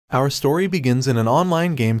Our story begins in an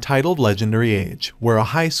online game titled Legendary Age, where a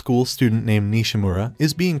high school student named Nishimura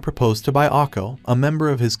is being proposed to by Akko, a member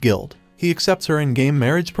of his guild. He accepts her in-game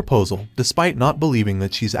marriage proposal, despite not believing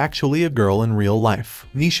that she's actually a girl in real life.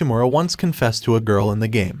 Nishimura once confessed to a girl in the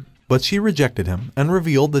game, but she rejected him and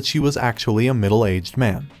revealed that she was actually a middle-aged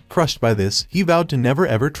man. Crushed by this, he vowed to never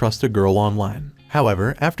ever trust a girl online.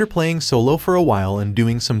 However, after playing solo for a while and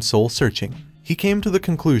doing some soul-searching, he came to the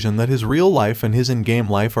conclusion that his real life and his in-game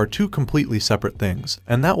life are two completely separate things,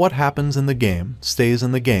 and that what happens in the game stays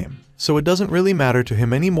in the game. So it doesn't really matter to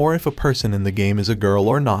him anymore if a person in the game is a girl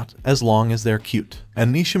or not, as long as they're cute.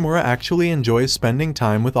 And Nishimura actually enjoys spending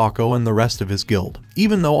time with Akko and the rest of his guild,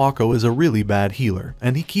 even though Akko is a really bad healer,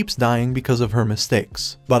 and he keeps dying because of her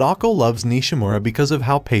mistakes. But Akko loves Nishimura because of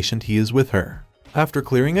how patient he is with her. After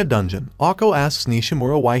clearing a dungeon, Akko asks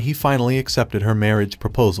Nishimura why he finally accepted her marriage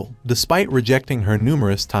proposal, despite rejecting her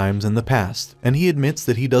numerous times in the past, and he admits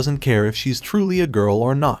that he doesn't care if she's truly a girl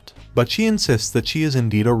or not. But she insists that she is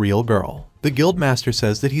indeed a real girl. The guildmaster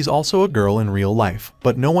says that he's also a girl in real life,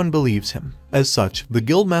 but no one believes him. As such, the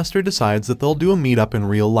guildmaster decides that they'll do a meetup in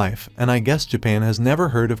real life, and I guess Japan has never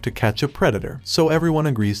heard of To Catch a Predator, so everyone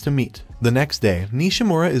agrees to meet. The next day,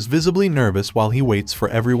 Nishimura is visibly nervous while he waits for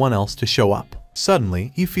everyone else to show up.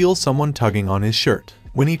 Suddenly, he feels someone tugging on his shirt.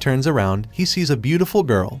 When he turns around, he sees a beautiful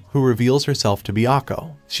girl who reveals herself to be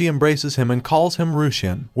Akko. She embraces him and calls him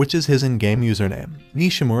Rusian, which is his in-game username.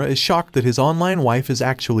 Nishimura is shocked that his online wife is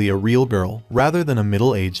actually a real girl rather than a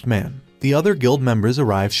middle-aged man. The other guild members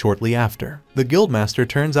arrive shortly after. The guildmaster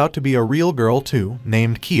turns out to be a real girl too,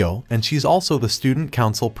 named Kyo, and she's also the student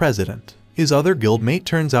council president. His other guildmate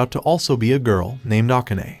turns out to also be a girl named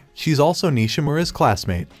Akane. She's also Nishimura's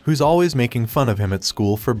classmate, who's always making fun of him at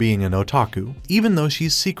school for being an otaku, even though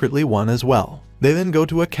she's secretly one as well. They then go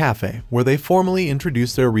to a cafe, where they formally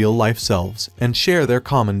introduce their real-life selves, and share their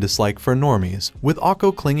common dislike for normies, with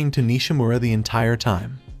Akko clinging to Nishimura the entire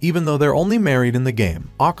time. Even though they're only married in the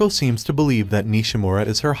game, Akko seems to believe that Nishimura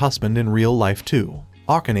is her husband in real life too.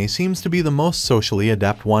 Akane seems to be the most socially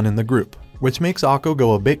adept one in the group, which makes Akko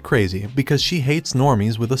go a bit crazy because she hates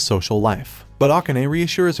normies with a social life. But Akane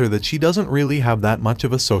reassures her that she doesn't really have that much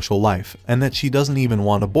of a social life, and that she doesn't even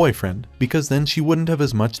want a boyfriend, because then she wouldn't have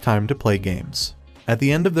as much time to play games. At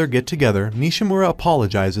the end of their get-together, Nishimura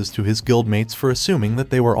apologizes to his guildmates for assuming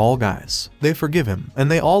that they were all guys. They forgive him,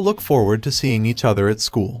 and they all look forward to seeing each other at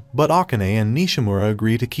school. But Akane and Nishimura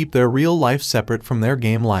agree to keep their real life separate from their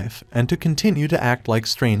game life, and to continue to act like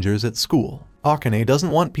strangers at school. Akane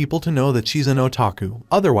doesn't want people to know that she's an otaku,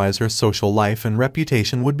 otherwise her social life and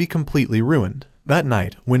reputation would be completely ruined. That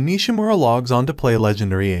night, when Nishimura logs on to play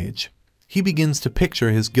Legendary Age, he begins to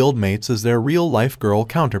picture his guildmates as their real-life girl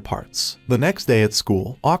counterparts. The next day at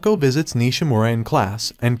school, Akko visits Nishimura in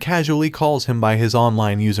class and casually calls him by his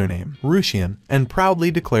online username, Rusian, and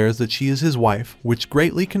proudly declares that she is his wife, which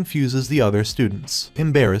greatly confuses the other students.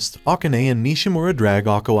 Embarrassed, Akane and Nishimura drag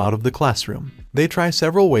Akko out of the classroom. They try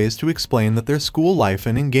several ways to explain that their school life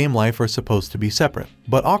and in-game life are supposed to be separate,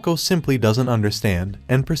 but Akko simply doesn't understand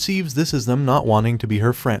and perceives this as them not wanting to be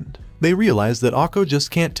her friend. They realize that Akko just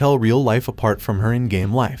can't tell real life apart from her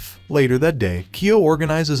in-game life. Later that day, Kyo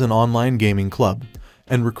organizes an online gaming club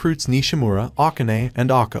and recruits Nishimura, Akane, and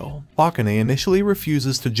Akko. Akane initially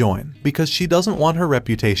refuses to join because she doesn't want her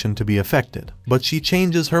reputation to be affected, but she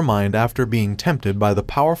changes her mind after being tempted by the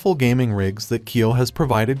powerful gaming rigs that Kyo has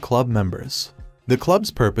provided club members. The club's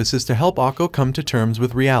purpose is to help Akko come to terms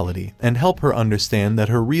with reality and help her understand that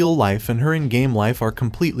her real life and her in-game life are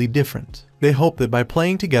completely different. They hope that by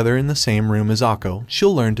playing together in the same room as Akko,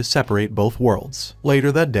 she'll learn to separate both worlds.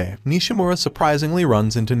 Later that day, Nishimura surprisingly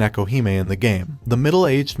runs into Nekohime in the game, the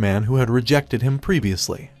middle-aged man who had rejected him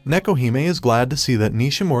previously. Nekohime is glad to see that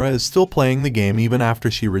Nishimura is still playing the game even after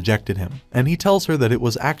she rejected him, and he tells her that it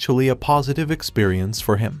was actually a positive experience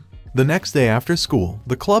for him. The next day after school,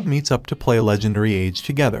 the club meets up to play Legendary Age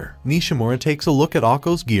together. Nishimura takes a look at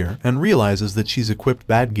Akko's gear and realizes that she's equipped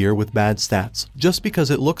bad gear with bad stats, just because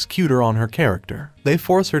it looks cuter on her character. They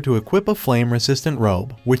force her to equip a flame-resistant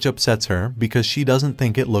robe, which upsets her because she doesn't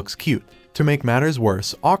think it looks cute. To make matters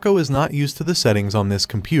worse, Akko is not used to the settings on this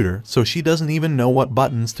computer, so she doesn't even know what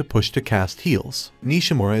buttons to push to cast heals.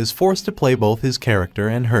 Nishimura is forced to play both his character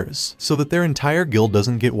and hers, so that their entire guild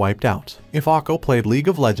doesn't get wiped out. If Akko played League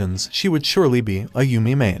of Legends, she would surely be a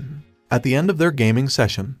Yumi main. At the end of their gaming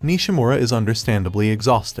session, Nishimura is understandably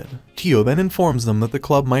exhausted. Kyo then informs them that the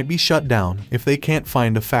club might be shut down if they can't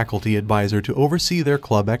find a faculty advisor to oversee their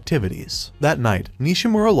club activities. That night,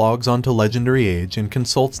 Nishimura logs onto Legendary Age and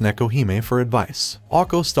consults Nekohime for advice.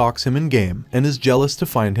 Akko stalks him in-game and is jealous to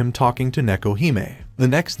find him talking to Nekohime. The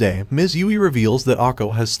next day, Ms. Yui reveals that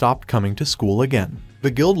Akko has stopped coming to school again. The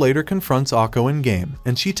guild later confronts Akko in-game,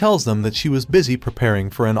 and she tells them that she was busy preparing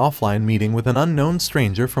for an offline meeting with an unknown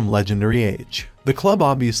stranger from Legendary Age. The club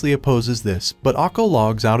obviously opposes this, but Akko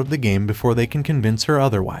logs out of the game before they can convince her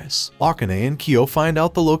otherwise. Akane and Kyo find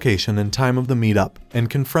out the location and time of the meetup, and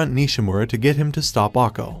confront Nishimura to get him to stop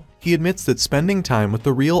Akko. He admits that spending time with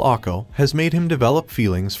the real Akko has made him develop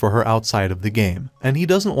feelings for her outside of the game, and he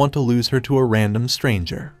doesn't want to lose her to a random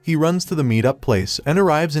stranger. He runs to the meetup place and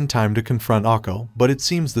arrives in time to confront Akko, but it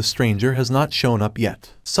seems the stranger has not shown up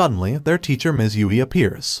yet. Suddenly, their teacher Ms. Yui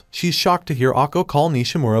appears. She's shocked to hear Akko call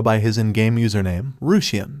Nishimura by his in-game username,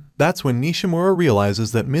 Rusian. That's when Nishimura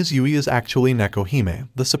realizes that Ms. Yui is actually Nekohime,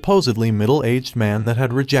 the supposedly middle-aged man that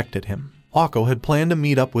had rejected him. Akko had planned to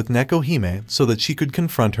meet up with Nekohime so that she could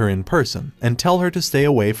confront her in person and tell her to stay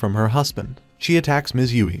away from her husband. She attacks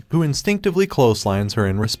Ms. Yui, who instinctively clotheslines her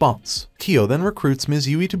in response. Kyo then recruits Ms.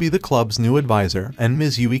 Yui to be the club's new advisor, and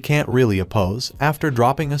Ms. Yui can't really oppose after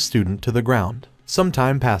dropping a student to the ground. Some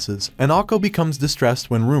time passes, and Akko becomes distressed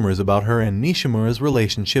when rumors about her and Nishimura's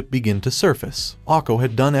relationship begin to surface. Akko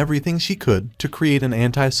had done everything she could to create an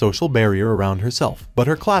antisocial barrier around herself, but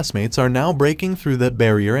her classmates are now breaking through that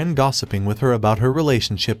barrier and gossiping with her about her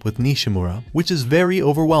relationship with Nishimura, which is very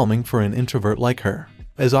overwhelming for an introvert like her.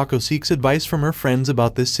 As Akko seeks advice from her friends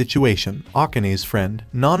about this situation, Akane's friend,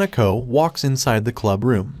 Nanako, walks inside the club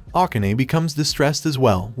room. Akane becomes distressed as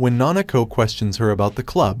well when Nanako questions her about the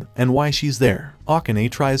club and why she's there.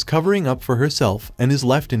 Akane tries covering up for herself and is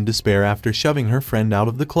left in despair after shoving her friend out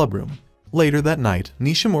of the club room. Later that night,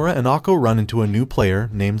 Nishimura and Akko run into a new player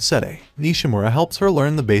named Sensei. Nishimura helps her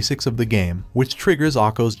learn the basics of the game, which triggers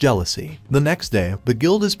Akko's jealousy. The next day, the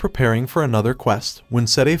guild is preparing for another quest when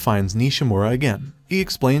Sensei finds Nishimura again. He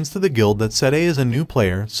explains to the guild that Sensei is a new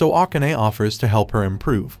player, so Akane offers to help her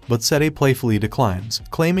improve, but Sensei playfully declines,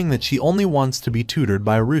 claiming that she only wants to be tutored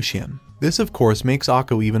by Rusian. This of course makes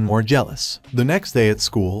Akko even more jealous. The next day at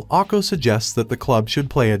school, Akko suggests that the club should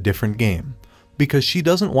play a different game, because she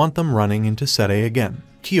doesn't want them running into Sensei again.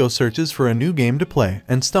 Kyo searches for a new game to play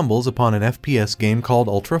and stumbles upon an FPS game called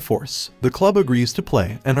Ultra Force. The club agrees to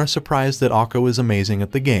play and are surprised that Akko is amazing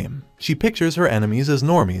at the game. She pictures her enemies as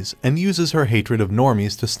normies and uses her hatred of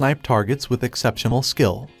normies to snipe targets with exceptional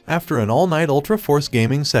skill. After an all-night Ultra Force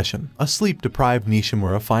gaming session, a sleep-deprived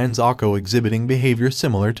Nishimura finds Akko exhibiting behavior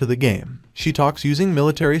similar to the game. She talks using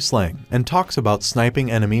military slang and talks about sniping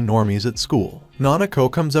enemy normies at school.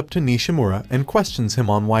 Nanako comes up to Nishimura and questions him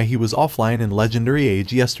on why he was offline in Legendary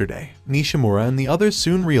Age yesterday. Nishimura and the others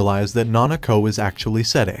soon realize that Nanako is actually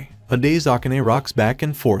Sensei. A dazed Akane rocks back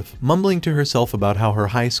and forth, mumbling to herself about how her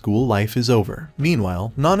high school life is over.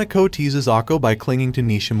 Meanwhile, Nanako teases Akko by clinging to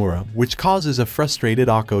Nishimura, which causes a frustrated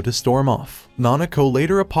Akko to storm off. Nanako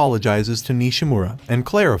later apologizes to Nishimura and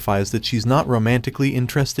clarifies that she's not romantically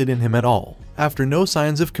interested in him at all. After no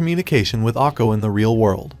signs of communication with Akko in the real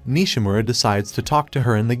world, Nishimura decides to talk to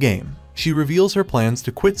her in the game. She reveals her plans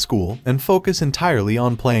to quit school and focus entirely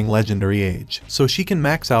on playing Legendary Age, so she can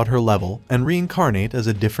max out her level and reincarnate as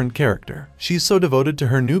a different character. She's so devoted to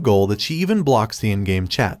her new goal that she even blocks the in-game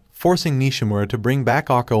chat, forcing Nishimura to bring back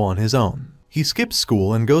Akko on his own. He skips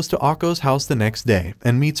school and goes to Akko's house the next day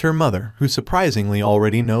and meets her mother, who surprisingly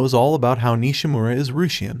already knows all about how Nishimura is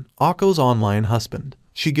Rusian, Akko's online husband.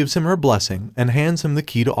 She gives him her blessing and hands him the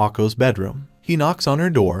key to Akko's bedroom. He knocks on her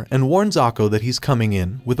door and warns Akko that he's coming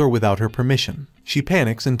in with or without her permission. She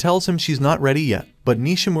panics and tells him she's not ready yet, but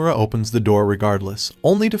Nishimura opens the door regardless,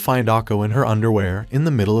 only to find Akko in her underwear in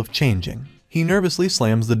the middle of changing. He nervously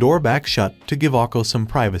slams the door back shut to give Akko some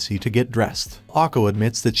privacy to get dressed. Akko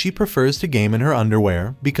admits that she prefers to game in her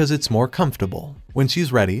underwear because it's more comfortable. When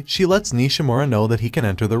she's ready, she lets Nishimura know that he can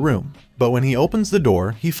enter the room. But when he opens the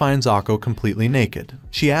door, he finds Akko completely naked.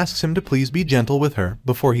 She asks him to please be gentle with her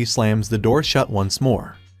before he slams the door shut once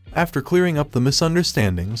more. After clearing up the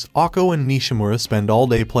misunderstandings, Akko and Nishimura spend all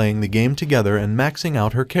day playing the game together and maxing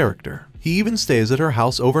out her character. He even stays at her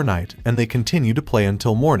house overnight, and they continue to play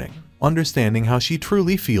until morning. Understanding how she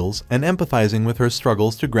truly feels and empathizing with her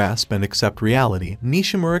struggles to grasp and accept reality,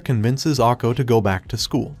 Nishimura convinces Akko to go back to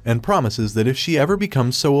school and promises that if she ever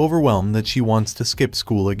becomes so overwhelmed that she wants to skip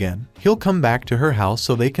school again, he'll come back to her house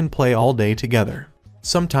so they can play all day together.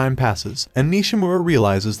 Some time passes, and Nishimura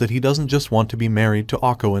realizes that he doesn't just want to be married to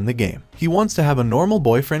Akko in the game. He wants to have a normal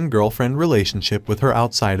boyfriend-girlfriend relationship with her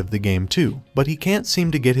outside of the game too, but he can't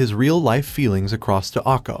seem to get his real-life feelings across to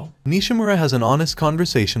Akko. Nishimura has an honest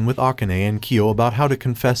conversation with Akane and Kyo about how to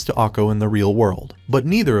confess to Akko in the real world, but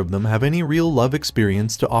neither of them have any real love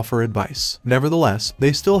experience to offer advice. Nevertheless,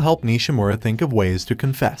 they still help Nishimura think of ways to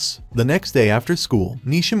confess. The next day after school,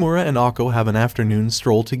 Nishimura and Akko have an afternoon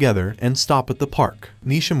stroll together and stop at the park.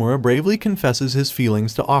 Nishimura bravely confesses his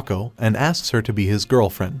feelings to Akko and asks her to be his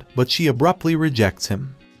girlfriend, but she abruptly rejects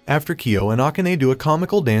him. After Kyo and Akane do a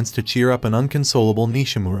comical dance to cheer up an inconsolable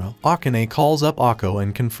Nishimura, Akane calls up Akko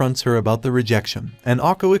and confronts her about the rejection, and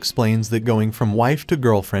Akko explains that going from wife to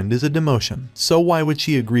girlfriend is a demotion, so why would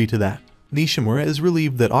she agree to that? Nishimura is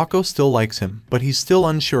relieved that Akko still likes him, but he's still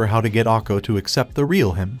unsure how to get Akko to accept the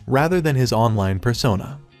real him, rather than his online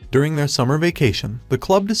persona. During their summer vacation, the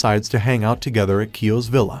club decides to hang out together at Kyo's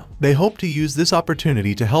villa. They hope to use this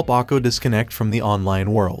opportunity to help Akko disconnect from the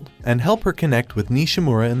online world, and help her connect with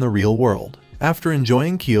Nishimura in the real world. After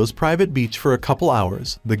enjoying Kyo's private beach for a couple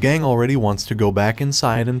hours, the gang already wants to go back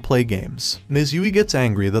inside and play games. Nizui gets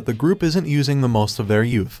angry that the group isn't using the most of their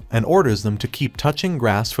youth, and orders them to keep touching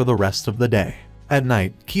grass for the rest of the day. At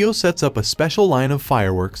night, Kyo sets up a special line of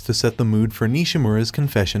fireworks to set the mood for Nishimura's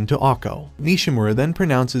confession to Akko. Nishimura then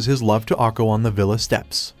pronounces his love to Akko on the villa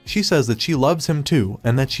steps. She says that she loves him too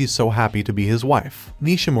and that she's so happy to be his wife.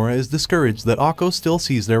 Nishimura is discouraged that Akko still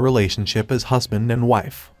sees their relationship as husband and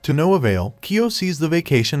wife. To no avail, Kyo sees the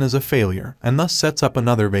vacation as a failure and thus sets up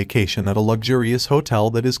another vacation at a luxurious hotel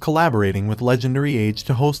that is collaborating with Legendary Age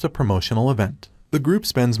to host a promotional event. The group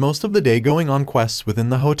spends most of the day going on quests within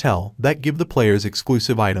the hotel that give the players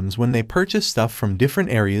exclusive items when they purchase stuff from different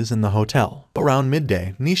areas in the hotel. Around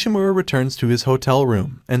midday, Nishimura returns to his hotel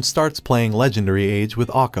room and starts playing Legendary Age with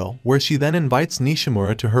Akko, where she then invites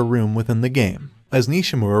Nishimura to her room within the game. As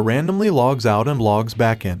Nishimura randomly logs out and logs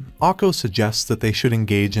back in, Akko suggests that they should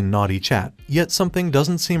engage in naughty chat, yet something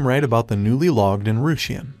doesn't seem right about the newly logged in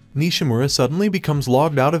Rusian. Nishimura suddenly becomes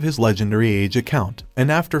logged out of his Legendary Age account,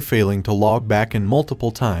 and after failing to log back in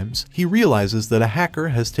multiple times, he realizes that a hacker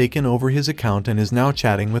has taken over his account and is now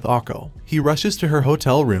chatting with Akko. He rushes to her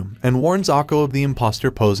hotel room and warns Akko of the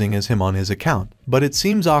imposter posing as him on his account, but it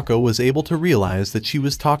seems Akko was able to realize that she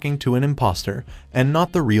was talking to an imposter and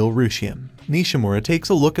not the real Rusian. Nishimura takes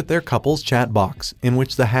a look at their couple's chat box, in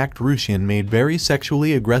which the hacked Rusian made very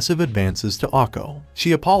sexually aggressive advances to Akko.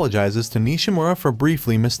 She apologizes to Nishimura for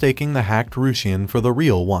briefly mistaking the hacked Rusian for the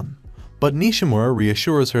real one. But Nishimura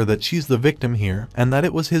reassures her that she's the victim here and that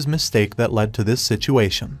it was his mistake that led to this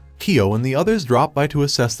situation. Kyo and the others drop by to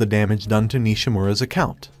assess the damage done to Nishimura's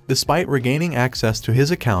account. Despite regaining access to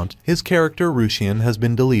his account, his character Rusian has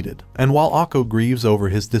been deleted, and while Akko grieves over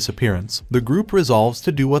his disappearance, the group resolves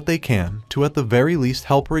to do what they can to at the very least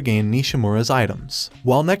help regain Nishimura's items.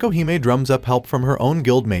 While Nekohime drums up help from her own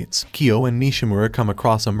guildmates, Kyo and Nishimura come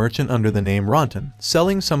across a merchant under the name Ronten,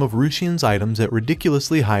 selling some of Rusian's items at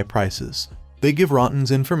ridiculously high prices. They give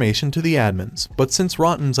Ronten's information to the admins, but since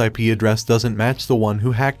Ronten's IP address doesn't match the one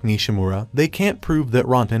who hacked Nishimura, they can't prove that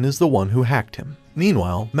Ronten is the one who hacked him.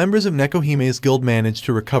 Meanwhile, members of Nekohime's guild manage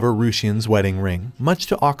to recover Rusian's wedding ring, much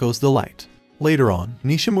to Akko's delight. Later on,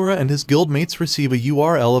 Nishimura and his guildmates receive a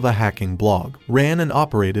URL of a hacking blog, ran and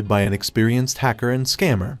operated by an experienced hacker and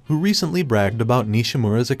scammer who recently bragged about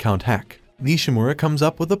Nishimura's account hack. Nishimura comes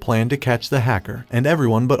up with a plan to catch the hacker, and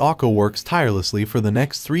everyone but Akko works tirelessly for the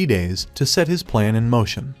next 3 days to set his plan in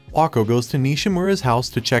motion. Akko goes to Nishimura's house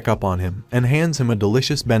to check up on him, and hands him a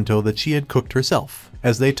delicious bento that she had cooked herself.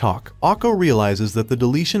 As they talk, Akko realizes that the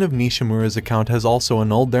deletion of Nishimura's account has also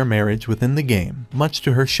annulled their marriage within the game, much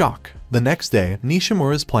to her shock. The next day,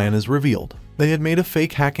 Nishimura's plan is revealed. They had made a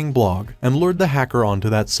fake hacking blog and lured the hacker onto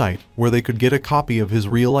that site, where they could get a copy of his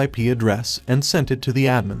real IP address and sent it to the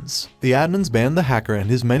admins. The admins banned the hacker and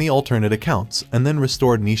his many alternate accounts, and then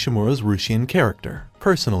restored Nishimura's Rusian character.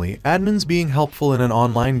 Personally, admins being helpful in an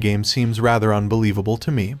online game seems rather unbelievable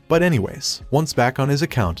to me, but anyways, once back on his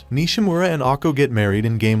account, Nishimura and Akko get married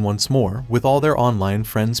in-game once more, with all their online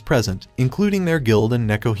friends present, including their guild and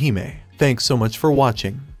Nekohime. Thanks so much for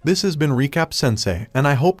watching. This has been Recap Sensei, and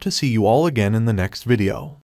I hope to see you all again in the next video.